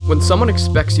When someone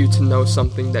expects you to know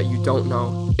something that you don't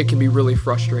know, it can be really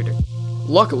frustrating.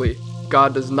 Luckily,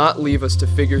 God does not leave us to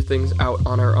figure things out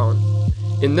on our own.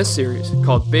 In this series,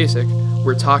 called Basic,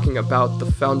 we're talking about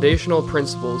the foundational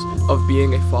principles of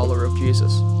being a follower of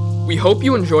Jesus. We hope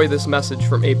you enjoy this message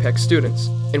from Apex students,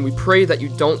 and we pray that you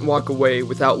don't walk away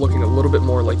without looking a little bit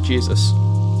more like Jesus.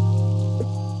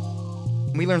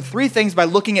 We learn three things by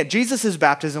looking at Jesus'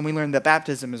 baptism. We learn that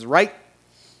baptism is right,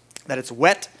 that it's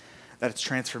wet, that it's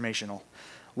transformational.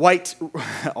 White,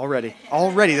 already,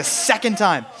 the second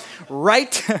time.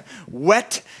 Right,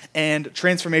 wet, and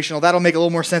transformational. That'll make a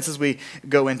little more sense as we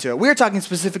go into it. We're talking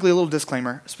specifically, a little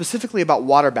disclaimer, specifically about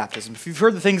water baptism. If you've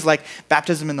heard the things like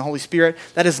baptism in the Holy Spirit,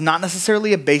 that is not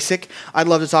necessarily a basic. I'd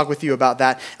love to talk with you about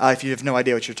that. If you have no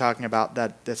idea what you're talking about,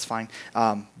 that's fine.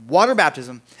 Water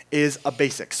baptism is a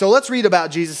basic. So let's read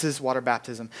about Jesus' water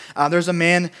baptism. There's a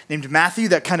man named Matthew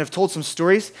that kind of told some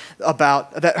stories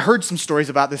heard some stories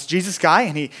about this Jesus guy,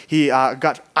 and he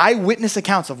got eyewitness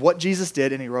accounts of what Jesus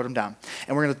did, and he wrote them down.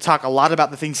 And we're going to talk a lot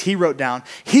about the things he wrote down.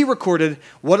 He recorded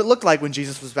what it looked like when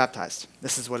Jesus was baptized.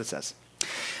 This is what it says.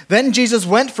 Then Jesus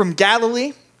went from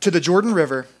Galilee to the Jordan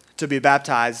River to be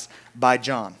baptized by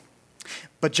John.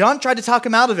 But John tried to talk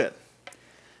him out of it.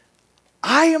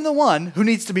 I am the one who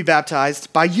needs to be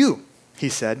baptized by you, he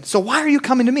said. So why are you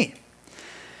coming to me?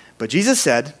 But Jesus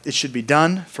said, it should be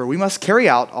done, for we must carry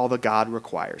out all that God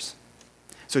requires.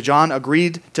 So John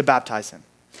agreed to baptize him.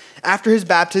 After his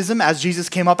baptism, as Jesus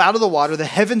came up out of the water, the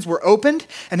heavens were opened,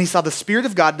 and he saw the Spirit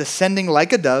of God descending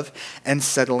like a dove and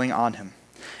settling on him.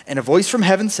 And a voice from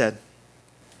heaven said,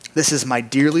 "This is my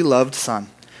dearly loved Son,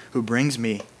 who brings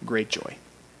me great joy."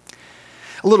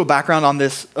 A little background on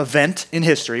this event in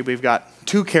history. We've got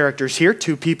two characters here,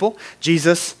 two people,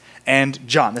 Jesus and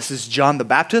John. This is John the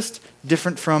Baptist,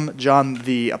 different from John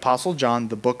the Apostle, John,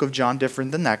 the book of John,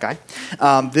 different than that guy.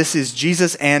 This is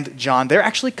Jesus and John. They're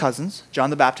actually cousins. John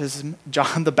the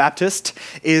Baptist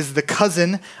is the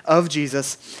cousin of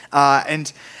Jesus.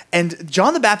 And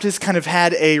John the Baptist kind of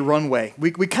had a runway.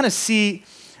 We kind of see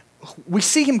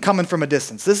him coming from a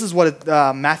distance. This is what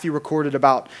Matthew recorded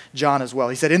about John as well.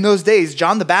 He said, in those days,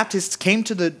 John the Baptist came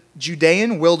to the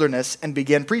Judean wilderness and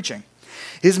began preaching.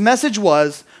 His message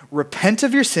was, repent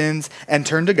of your sins and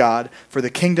turn to God, for the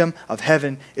kingdom of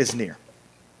heaven is near.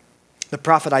 The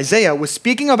prophet Isaiah was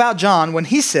speaking about John when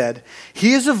he said,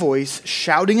 he is a voice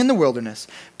shouting in the wilderness,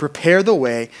 prepare the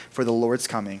way for the Lord's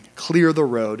coming, clear the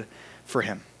road for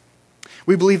him.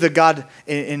 We believe that God,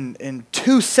 in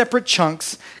two separate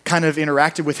chunks, kind of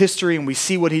interacted with history, and we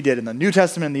see what he did in the New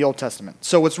Testament and the Old Testament.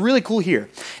 So what's really cool here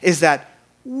is that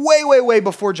way, way, way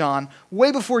before John,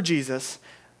 way before Jesus,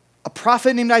 a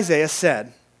prophet named Isaiah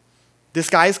said, this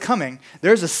guy is coming,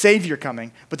 there's a Savior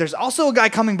coming, but there's also a guy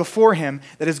coming before him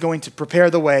that is going to prepare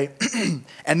the way.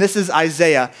 And this is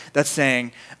Isaiah that's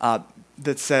saying,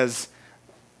 that says,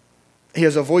 he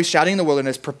has a voice shouting in the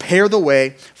wilderness, prepare the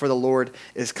way for the Lord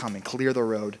is coming, clear the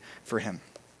road for him.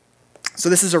 So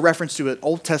this is a reference to an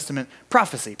Old Testament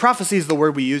prophecy. Prophecy is the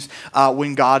word we use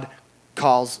when God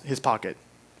calls his pocket,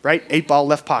 right? 8-ball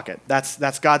left pocket.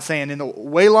 That's God saying in the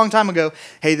way long time ago,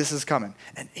 hey, this is coming.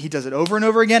 And he does it over and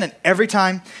over again, and every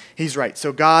time he's right.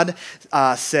 So God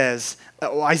says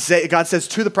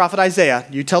to the prophet Isaiah,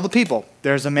 you tell the people,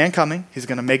 there's a man coming, he's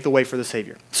going to make the way for the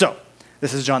Savior. So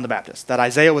this is John the Baptist that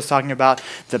Isaiah was talking about,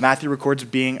 that Matthew records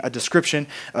being a description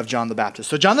of John the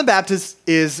Baptist. So John the Baptist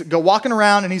is walking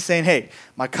around and he's saying, hey,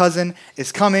 my cousin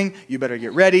is coming. You better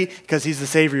get ready because he's the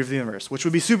Savior of the universe, which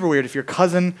would be super weird if your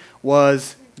cousin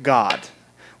was God.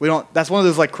 That's one of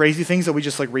those like crazy things that we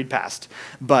just like read past.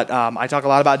 But I talk a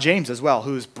lot about James as well,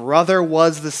 whose brother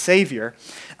was the Savior,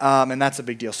 and that's a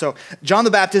big deal. So John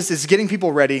the Baptist is getting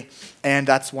people ready, and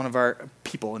that's one of our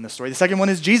people in this story. The second one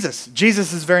is Jesus.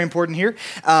 Jesus is very important here.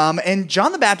 And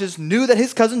John the Baptist knew that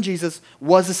his cousin Jesus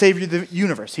was the Savior of the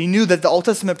universe. He knew that the Old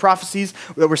Testament prophecies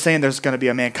that were saying there's going to be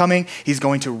a man coming, he's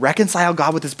going to reconcile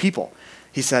God with his people.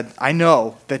 He said, I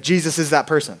know that Jesus is that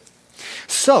person.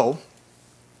 So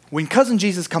when cousin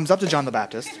Jesus comes up to John the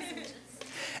Baptist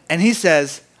and he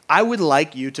says, I would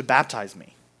like you to baptize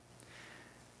me.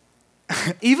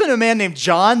 Even a man named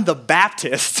John the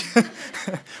Baptist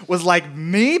was like,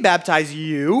 me baptize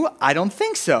you? I don't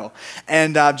think so.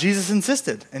 And Jesus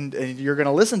insisted, and you're going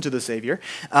to listen to the Savior,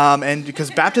 and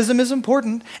because baptism is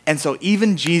important, and so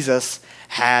even Jesus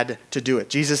had to do it.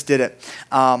 Jesus did it.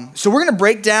 So we're going to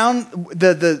break down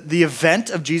the event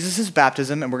of Jesus'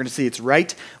 baptism, and we're going to see it's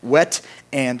right, wet,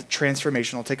 and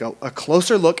transformational. Take a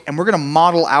closer look, and we're going to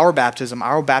model our baptism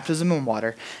in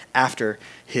water, after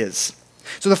his.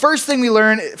 So the first thing we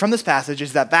learn from this passage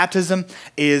is that baptism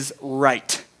is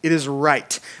right. It is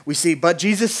right. We see, but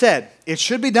Jesus said, it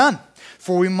should be done,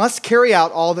 for we must carry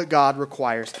out all that God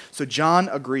requires. So John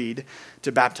agreed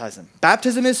to baptize him.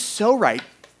 Baptism is so right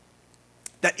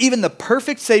that even the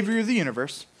perfect Savior of the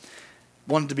universe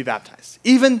wanted to be baptized.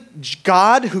 Even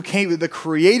God, who came, the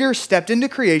Creator, stepped into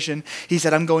creation. He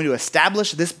said, I'm going to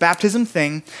establish this baptism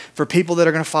thing for people that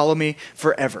are going to follow me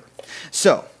forever.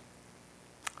 So,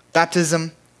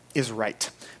 baptism is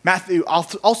right. Matthew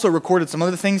also recorded some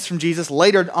other things from Jesus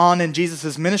later on in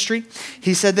Jesus' ministry.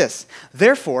 He said this,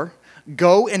 therefore,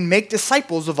 go and make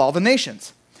disciples of all the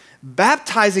nations,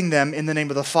 baptizing them in the name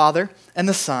of the Father and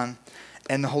the Son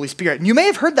and the Holy Spirit. And you may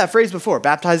have heard that phrase before,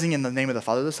 baptizing in the name of the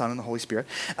Father, the Son, and the Holy Spirit.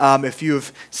 If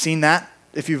you've seen that,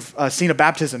 if you've seen a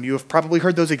baptism, you have probably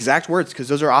heard those exact words, because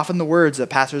those are often the words that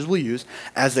pastors will use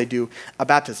as they do a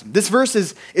baptism. This verse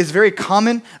is very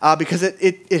common because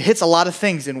it hits a lot of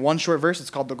things in one short verse. It's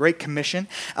called the Great Commission.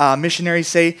 Missionaries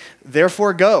say,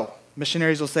 therefore go.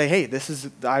 Missionaries will say, hey,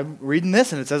 I'm reading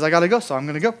this and it says I got to go, so I'm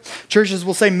going to go. Churches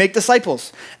will say, make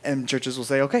disciples. And churches will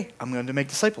say, okay, I'm going to make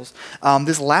disciples.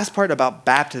 This last part about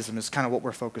baptism is kind of what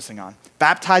we're focusing on.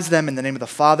 Baptize them in the name of the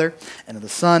Father and of the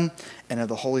Son and of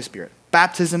the Holy Spirit.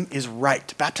 Baptism is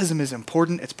right. Baptism is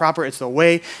important. It's proper. It's the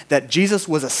way that Jesus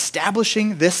was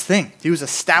establishing this thing. He was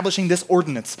establishing this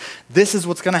ordinance. This is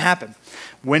what's going to happen.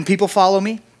 When people follow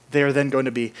me, they are then going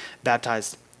to be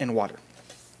baptized in water.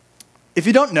 If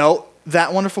you don't know,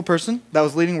 that wonderful person that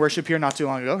was leading worship here not too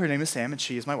long ago, her name is Sam, and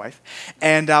she is my wife.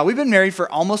 And we've been married for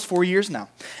almost 4 years now.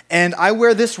 And I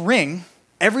wear this ring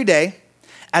every day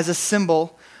as a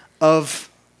symbol of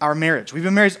our marriage. We've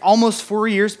been married almost 4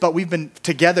 years, but we've been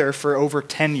together for over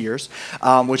 10 years,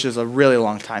 which is a really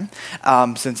long time,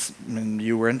 since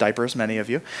you were in diapers, many of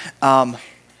you.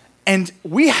 And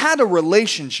we had a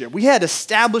relationship. We had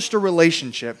established a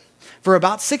relationship for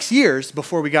about 6 years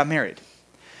before we got married.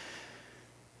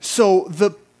 So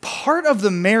the part of the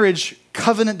marriage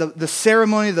covenant, the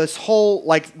ceremony, this whole,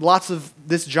 lots of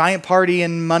this giant party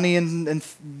and money and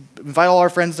invite all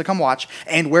our friends to come watch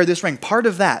and wear this ring. Part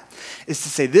of that is to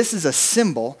say this is a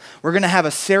symbol. We're going to have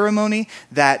a ceremony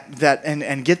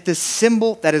and get this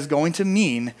symbol that is going to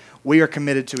mean we are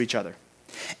committed to each other.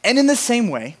 And in the same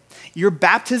way, your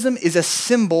baptism is a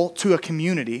symbol to a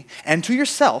community and to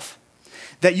yourself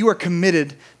that you are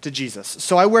committed to Jesus.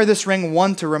 So I wear this ring,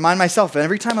 one, to remind myself, and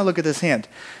every time I look at this hand,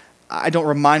 I don't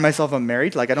remind myself I'm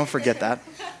married, I don't forget that.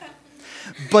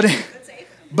 But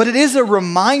it is a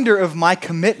reminder of my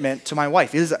commitment to my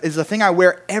wife. It is a thing I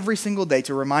wear every single day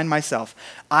to remind myself,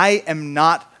 I'm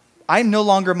no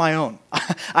longer my own.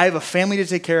 I have a family to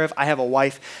take care of. I have a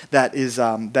wife that is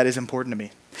important to me.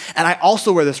 And I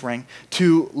also wear this ring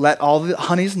to let all the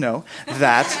honeys know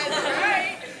that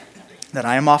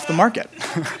I am off the market.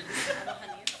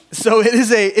 So it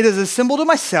is a symbol to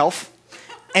myself,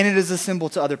 and it is a symbol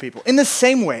to other people. In the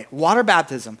same way, water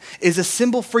baptism is a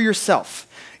symbol for yourself.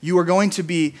 You are going to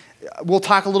be, we'll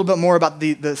talk a little bit more about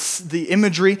the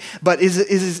imagery, but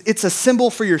it's a symbol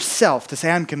for yourself to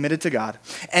say, I'm committed to God.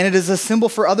 And it is a symbol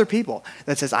for other people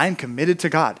that says, I am committed to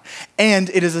God. And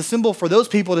it is a symbol for those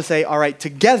people to say, all right,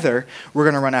 together, we're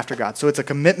going to run after God. So it's a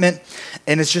commitment,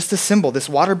 and it's just a symbol. This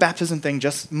water baptism thing,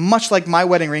 just much like my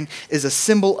wedding ring, is a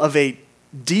symbol of a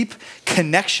deep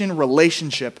connection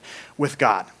relationship with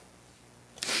God.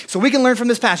 So we can learn from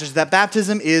this passage that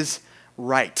baptism is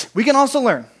right. We can also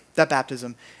learn that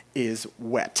baptism is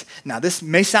wet. Now, this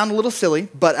may sound a little silly,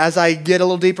 but as I get a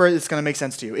little deeper, it's going to make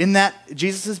sense to you. In that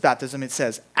Jesus' baptism, it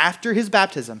says, after his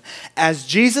baptism, as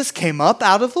Jesus came up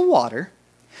out of the water.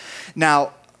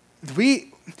 Now,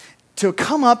 to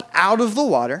come up out of the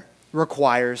water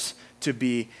requires to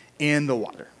be in the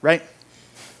water, right?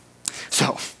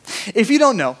 So, if you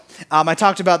don't know, I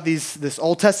talked about this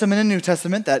Old Testament and New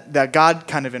Testament, that God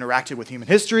kind of interacted with human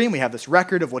history, and we have this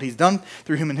record of what he's done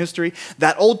through human history.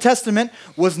 That Old Testament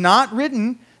was not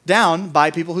written down by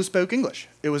people who spoke English.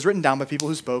 It was written down by people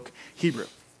who spoke Hebrew.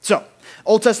 So,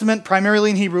 Old Testament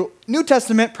primarily in Hebrew, New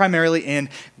Testament primarily in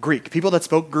Greek. People that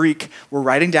spoke Greek were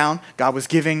writing down. God was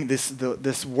giving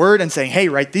this word and saying, hey,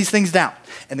 write these things down.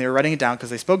 And they were writing it down because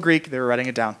they spoke Greek. They were writing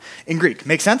it down in Greek.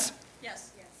 Make sense?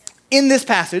 In this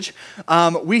passage,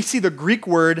 we see the Greek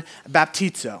word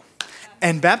baptizo.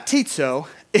 And baptizo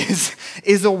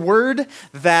is a word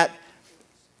that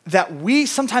we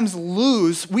sometimes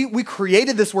lose. We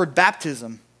created this word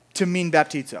baptism to mean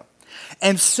baptizo.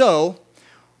 And so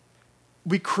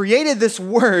we created this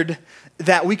word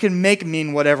that we can make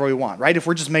mean whatever we want, right? If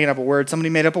we're just making up a word, somebody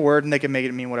made up a word and they can make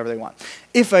it mean whatever they want.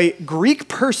 If a Greek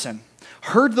person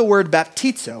heard the word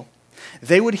baptizo,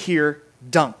 they would hear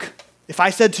dunk. If I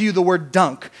said to you the word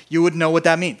dunk, you would know what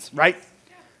that means, right?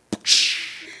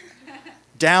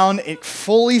 down,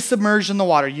 fully submerged in the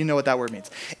water. You know what that word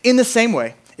means. In the same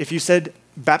way, if you said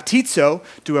baptizo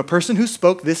to a person who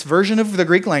spoke this version of the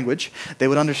Greek language, they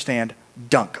would understand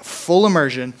dunk, full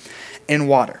immersion in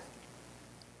water.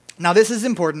 Now, this is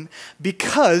important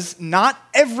because not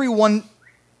everyone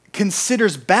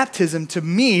considers baptism to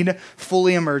mean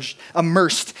fully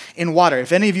immersed in water.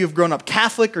 If any of you have grown up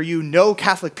Catholic or you know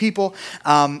Catholic people,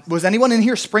 was anyone in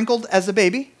here sprinkled as a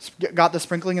baby? Got the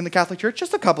sprinkling in the Catholic Church?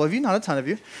 Just a couple of you, not a ton of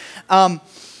you.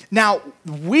 Now,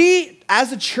 we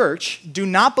as a church do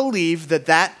not believe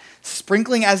that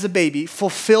sprinkling as a baby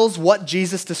fulfills what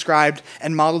Jesus described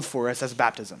and modeled for us as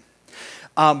baptism.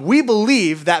 We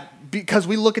believe that because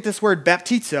we look at this word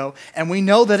baptizo and we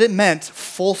know that it meant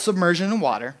full submersion in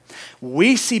water,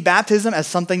 we see baptism as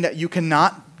something that you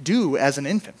cannot do as an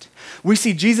infant. We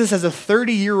see Jesus as a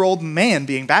 30-year-old man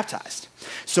being baptized.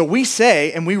 So we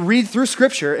say, and we read through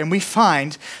Scripture, and we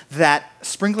find that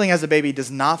sprinkling as a baby does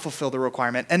not fulfill the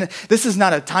requirement. And this is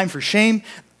not a time for shame.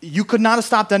 You could not have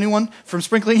stopped anyone from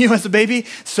sprinkling you as a baby.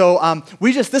 So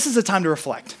this is a time to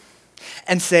reflect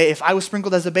and say, if I was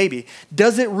sprinkled as a baby,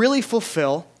 does it really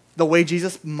fulfill the way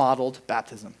Jesus modeled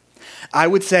baptism? I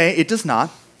would say it does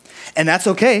not, and that's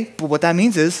okay, but what that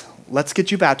means is, let's get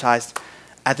you baptized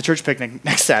at the church picnic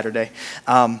next Saturday.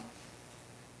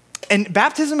 And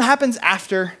baptism happens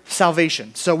after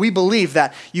salvation. So we believe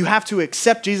that you have to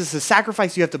accept Jesus'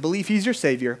 sacrifice, you have to believe he's your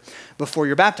Savior before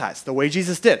you're baptized, the way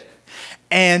Jesus did.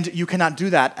 And you cannot do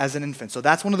that as an infant. So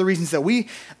that's one of the reasons that we,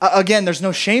 again, there's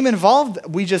no shame involved.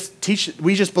 We just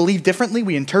believe differently.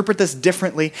 We interpret this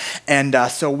differently. And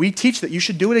so we teach that you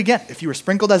should do it again. If you were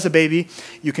sprinkled as a baby,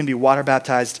 you can be water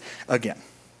baptized again.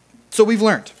 So we've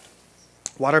learned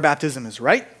water baptism is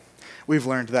right. We've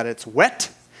learned that it's wet.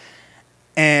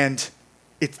 And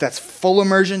that's full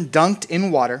immersion, dunked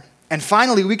in water. And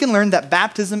finally, we can learn that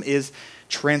baptism is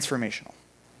transformational.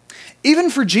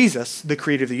 Even for Jesus, the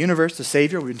creator of the universe, the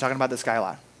Savior, we've been talking about this guy a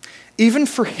lot. Even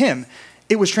for him,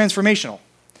 it was transformational.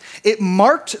 It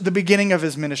marked the beginning of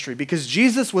his ministry because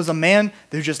Jesus was a man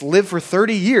who just lived for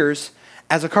 30 years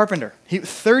as a carpenter.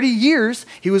 30 years,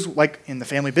 he was like in the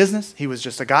family business. He was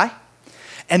just a guy.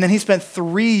 And then he spent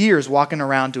 3 years walking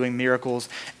around doing miracles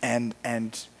and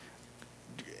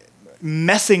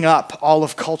messing up all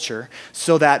of culture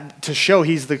so that to show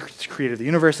he's the creator of the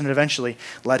universe, and it eventually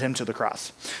led him to the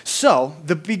cross. So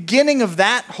the beginning of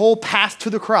that whole path to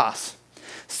the cross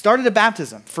started at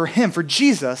baptism. For him, for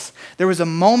Jesus, there was a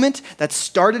moment that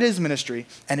started his ministry,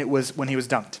 and it was when he was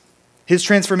dunked. His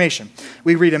transformation.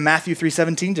 We read in Matthew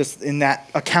 3:17, just in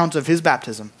that account of his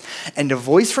baptism. And a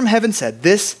voice from heaven said,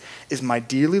 "This is my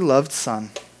dearly loved Son,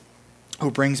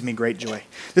 who brings me great joy."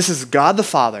 This is God the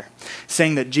Father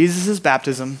saying that Jesus'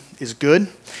 baptism is good,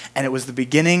 and it was the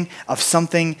beginning of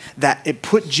something that it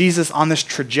put Jesus on this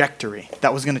trajectory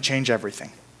that was going to change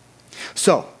everything.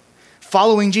 So,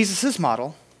 following Jesus'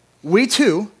 model, we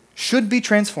too should be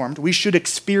transformed. We should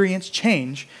experience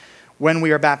change when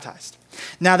we are baptized.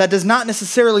 Now, that does not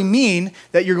necessarily mean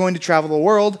that you're going to travel the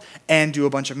world and do a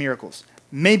bunch of miracles.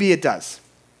 Maybe it does.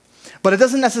 But it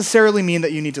doesn't necessarily mean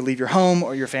that you need to leave your home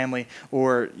or your family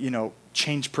or,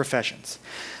 change professions.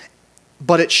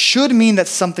 But it should mean that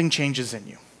something changes in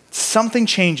you. Something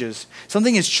changes.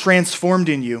 Something is transformed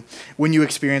in you when you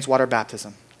experience water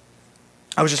baptism.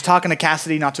 I was just talking to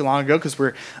Cassidy not too long ago because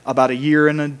we're about a year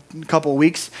and a couple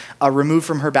weeks removed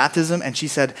from her baptism. And she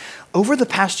said, over the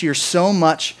past year, so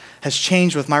much has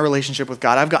changed with my relationship with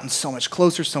God. I've gotten so much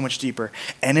closer, so much deeper.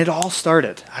 And it all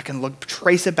started. I can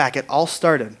trace it back. It all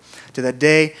started to that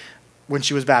day when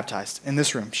she was baptized. In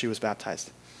this room, she was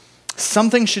baptized.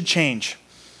 Something should change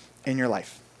in your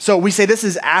life. So we say this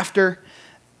is after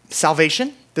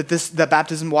salvation, that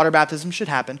baptism, water baptism should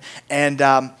happen. And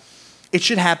it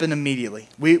should happen immediately.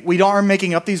 We aren't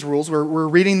making up these rules. We're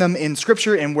reading them in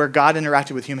Scripture and where God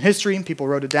interacted with human history and people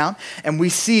wrote it down. And we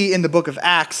see in the book of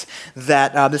Acts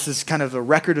that this is kind of a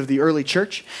record of the early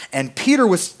church. And Peter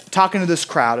was talking to this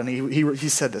crowd, and he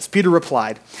said this. Peter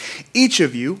replied, "Each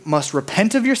of you must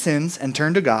repent of your sins and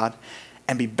turn to God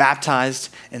and be baptized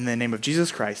in the name of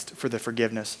Jesus Christ for the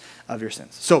forgiveness of your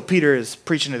sins." So Peter is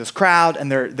preaching to this crowd,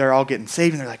 and they're all getting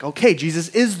saved. And they're like, okay, Jesus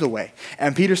is the way.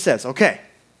 And Peter says, okay,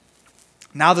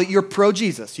 now that you're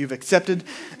pro-Jesus, you've accepted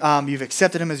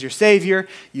him as your Savior,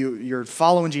 you're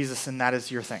following Jesus, and that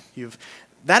is your thing.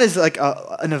 That is like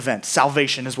an event.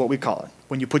 Salvation is what we call it.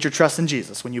 When you put your trust in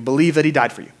Jesus, when you believe that he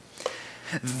died for you.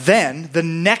 Then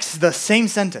the same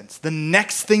sentence, the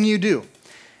next thing you do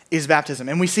is baptism.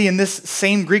 And we see in this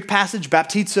same Greek passage,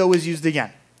 baptizo is used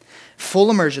again. Full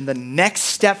immersion, the next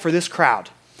step for this crowd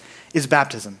is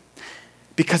baptism.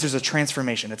 because there's a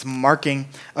transformation. It's marking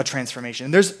a transformation.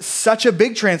 And there's such a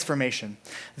big transformation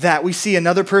that we see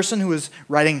another person who is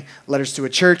writing letters to a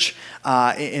church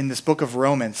in this book of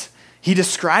Romans. He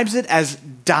describes it as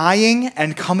dying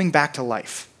and coming back to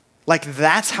life. Like,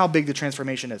 that's how big the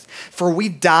transformation is. For we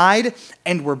died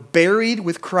and were buried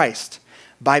with Christ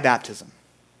by baptism.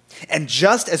 And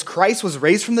just as Christ was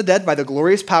raised from the dead by the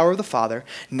glorious power of the Father,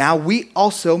 now we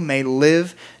also may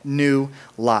live new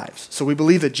lives. So we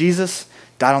believe that Jesus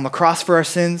died on the cross for our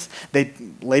sins. They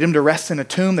laid him to rest in a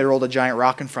tomb. They rolled a giant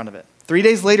rock in front of it. 3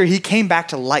 days later, he came back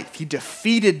to life. He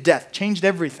defeated death, changed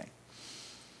everything.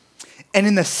 And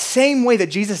in the same way that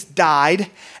Jesus died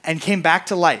and came back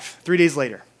to life 3 days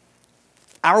later,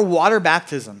 our water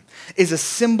baptism is a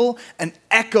symbol, an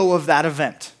echo of that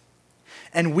event.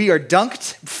 And we are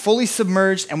dunked, fully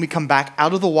submerged, and we come back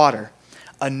out of the water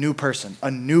a new person, a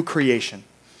new creation.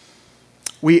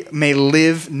 We may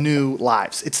live new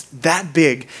lives. It's that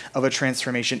big of a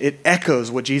transformation. It echoes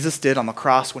what Jesus did on the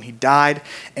cross when he died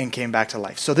and came back to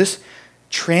life. So this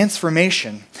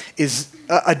transformation is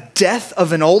a death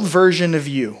of an old version of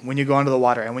you when you go under the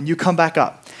water. And when you come back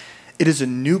up, it is a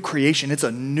new creation. It's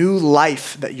a new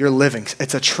life that you're living.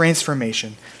 It's a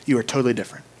transformation. You are totally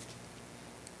different.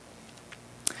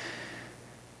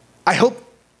 I hope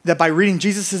that by reading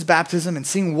Jesus' baptism and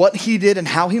seeing what he did and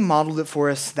how he modeled it for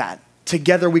us, that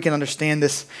together we can understand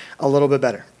this a little bit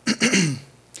better.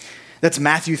 That's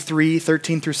Matthew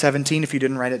 3:13-17. If you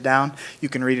didn't write it down, you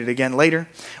can read it again later.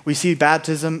 We see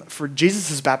baptism for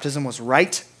Jesus' baptism was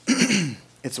right.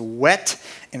 It's wet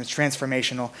and it's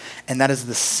transformational. And that is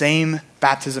the same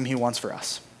baptism he wants for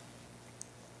us.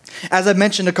 As I've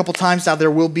mentioned a couple times now,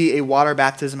 there will be a water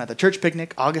baptism at the church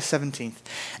picnic, August 17th.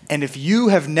 And if you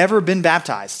have never been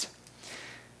baptized,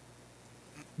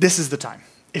 this is the time.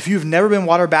 If you've never been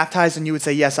water baptized and you would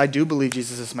say, yes, I do believe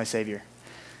Jesus is my Savior,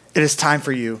 it is time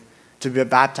for you to be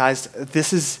baptized.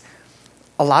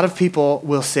 A lot of people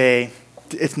will say,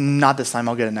 it's not this time,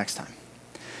 I'll get it next time.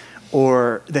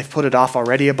 Or they've put it off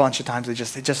already a bunch of times, it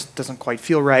just doesn't quite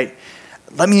feel right.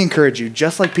 Let me encourage you,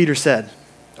 just like Peter said,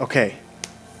 okay,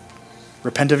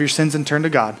 repent of your sins and turn to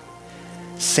God.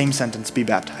 Same sentence, be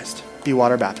baptized. Be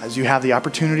water baptized. You have the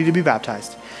opportunity to be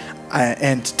baptized.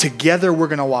 And together we're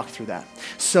going to walk through that.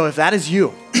 So if that is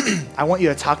you, I want you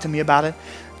to talk to me about it.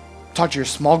 Talk to your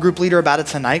small group leader about it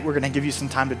tonight. We're going to give you some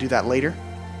time to do that later.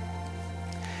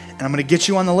 And I'm going to get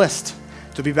you on the list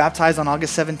to be baptized on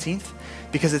August 17th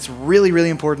because it's really, really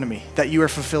important to me that you are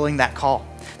fulfilling that call,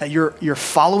 that you're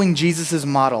following Jesus'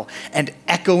 model and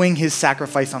echoing his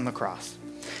sacrifice on the cross.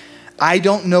 I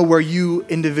don't know where you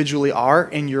individually are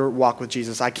in your walk with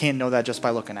Jesus. I can't know that just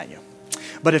by looking at you.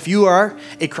 But if you are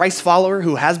a Christ follower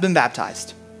who has been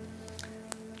baptized,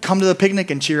 come to the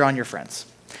picnic and cheer on your friends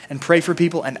and pray for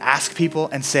people and ask people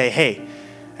and say, hey,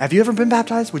 have you ever been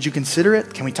baptized? Would you consider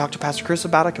it? Can we talk to Pastor Chris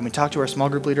about it? Can we talk to our small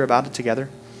group leader about it together?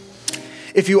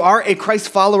 If you are a Christ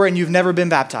follower and you've never been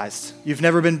baptized, you've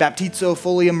never been baptizo,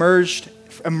 fully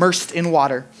immersed in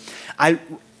water,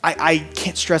 I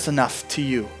can't stress enough to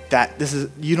you that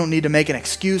you don't need to make an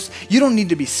excuse. You don't need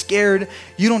to be scared.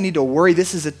 You don't need to worry.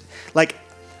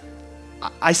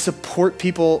 I support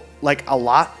people a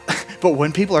lot, but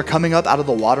when people are coming up out of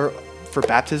the water for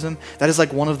baptism, that is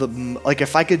one of the,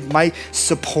 if my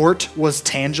support was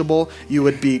tangible, you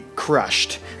would be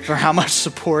crushed for how much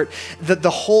support that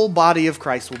the whole body of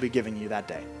Christ will be giving you that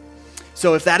day.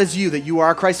 So if that is you, that you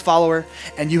are a Christ follower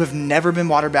and you have never been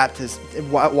water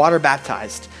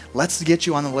baptized, let's get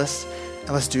you on the list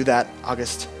and let's do that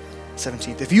August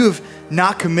 17th. If you have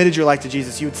not committed your life to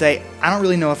Jesus, you would say, I don't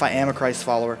really know if I am a Christ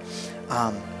follower.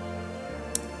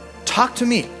 Talk to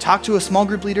me. Talk to a small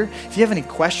group leader. If you have any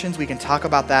questions, we can talk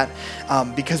about that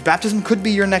because baptism could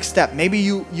be your next step. Maybe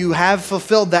you have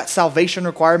fulfilled that salvation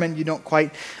requirement. You don't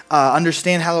quite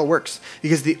understand how it works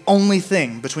because the only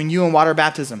thing between you and water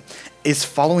baptism is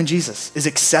following Jesus, is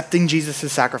accepting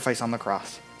Jesus' sacrifice on the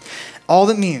cross. All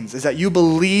that means is that you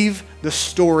believe the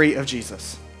story of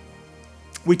Jesus.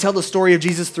 We tell the story of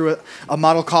Jesus through a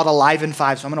model called Alive in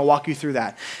 5, so I'm going to walk you through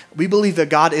that. We believe that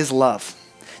God is love,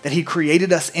 that he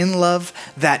created us in love,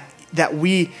 that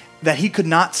he could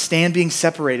not stand being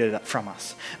separated from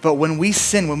us. But when we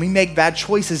sin, when we make bad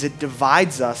choices, it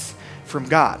divides us from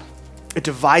God. It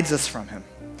divides us from him.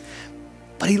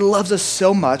 But he loves us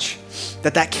so much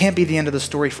that can't be the end of the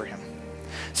story for him.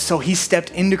 So he stepped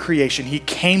into creation. He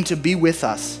came to be with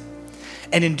us.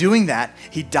 And in doing that,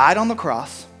 he died on the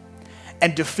cross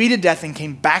and defeated death and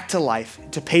came back to life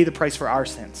to pay the price for our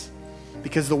sins.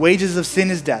 Because the wages of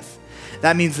sin is death.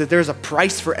 That means that there's a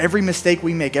price for every mistake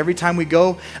we make. Every time we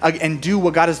go and do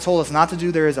what God has told us not to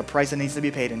do, there is a price that needs to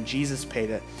be paid, and Jesus paid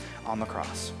it on the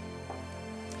cross.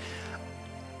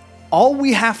 All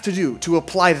we have to do to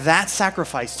apply that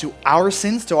sacrifice to our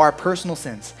sins, to our personal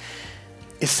sins,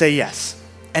 is say yes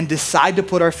and decide to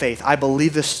put our faith. I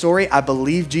believe this story. I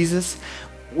believe Jesus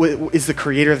is the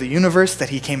creator of the universe, that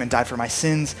he came and died for my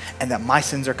sins, and that my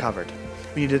sins are covered.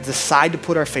 We need to decide to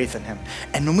put our faith in him.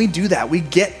 And when we do that, we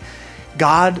get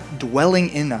God dwelling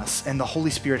in us, and the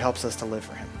Holy Spirit helps us to live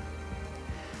for him.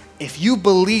 If you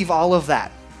believe all of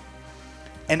that,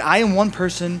 and I am one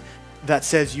person that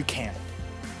says you can.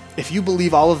 If you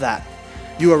believe all of that,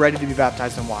 you are ready to be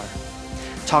baptized in water.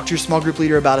 Talk to your small group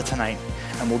leader about it tonight,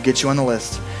 and we'll get you on the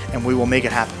list, and we will make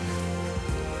it happen.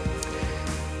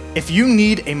 If you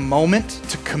need a moment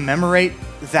to commemorate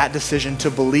that decision,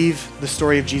 to believe the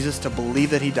story of Jesus, to believe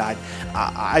that he died,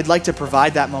 I'd like to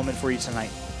provide that moment for you tonight.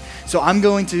 So I'm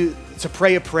going to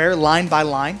pray a prayer line by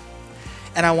line,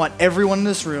 and I want everyone in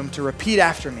this room to repeat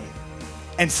after me.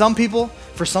 And some people,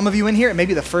 for some of you in here, it may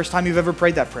be the first time you've ever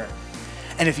prayed that prayer.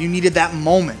 And if you needed that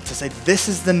moment to say, this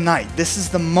is the night, this is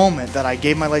the moment that I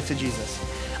gave my life to Jesus,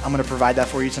 I'm going to provide that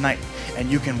for you tonight. And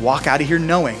you can walk out of here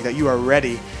knowing that you are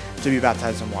ready to be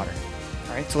baptized in water.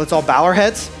 All right, so let's all bow our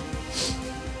heads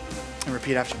and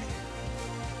repeat after me.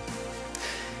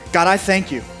 God, I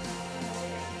thank you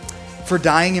for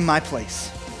dying in my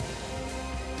place,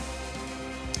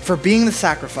 for being the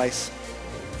sacrifice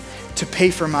to pay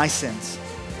for my sins.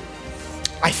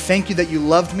 I thank you that you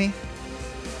loved me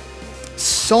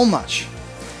so much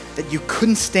that you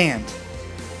couldn't stand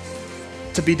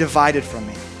to be divided from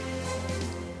me.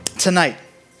 Tonight,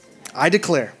 I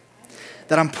declare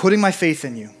that I'm putting my faith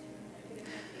in you.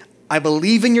 I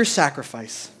believe in your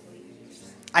sacrifice.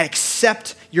 I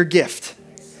accept your gift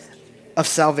of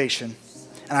salvation,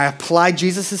 and I apply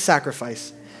Jesus'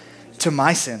 sacrifice to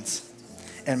my sins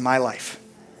and my life.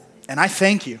 And I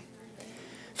thank you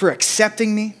for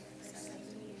accepting me,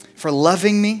 for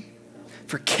loving me,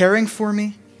 for caring for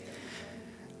me,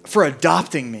 for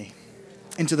adopting me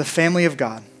into the family of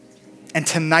God. And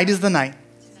tonight is the night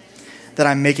that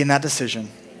I'm making that decision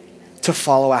to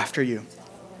follow after you.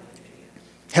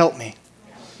 Help me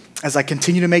as I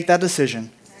continue to make that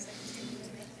decision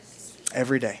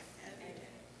every day.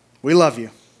 We love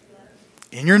you.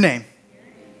 In your name,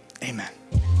 amen.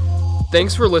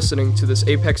 Thanks for listening to this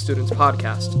Apex Students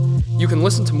podcast. You can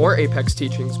listen to more Apex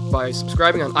teachings by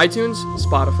subscribing on iTunes,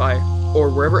 Spotify, or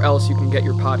wherever else you can get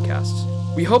your podcasts.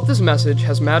 We hope this message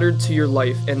has mattered to your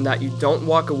life and that you don't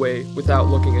walk away without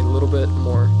looking a little bit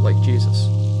more like Jesus.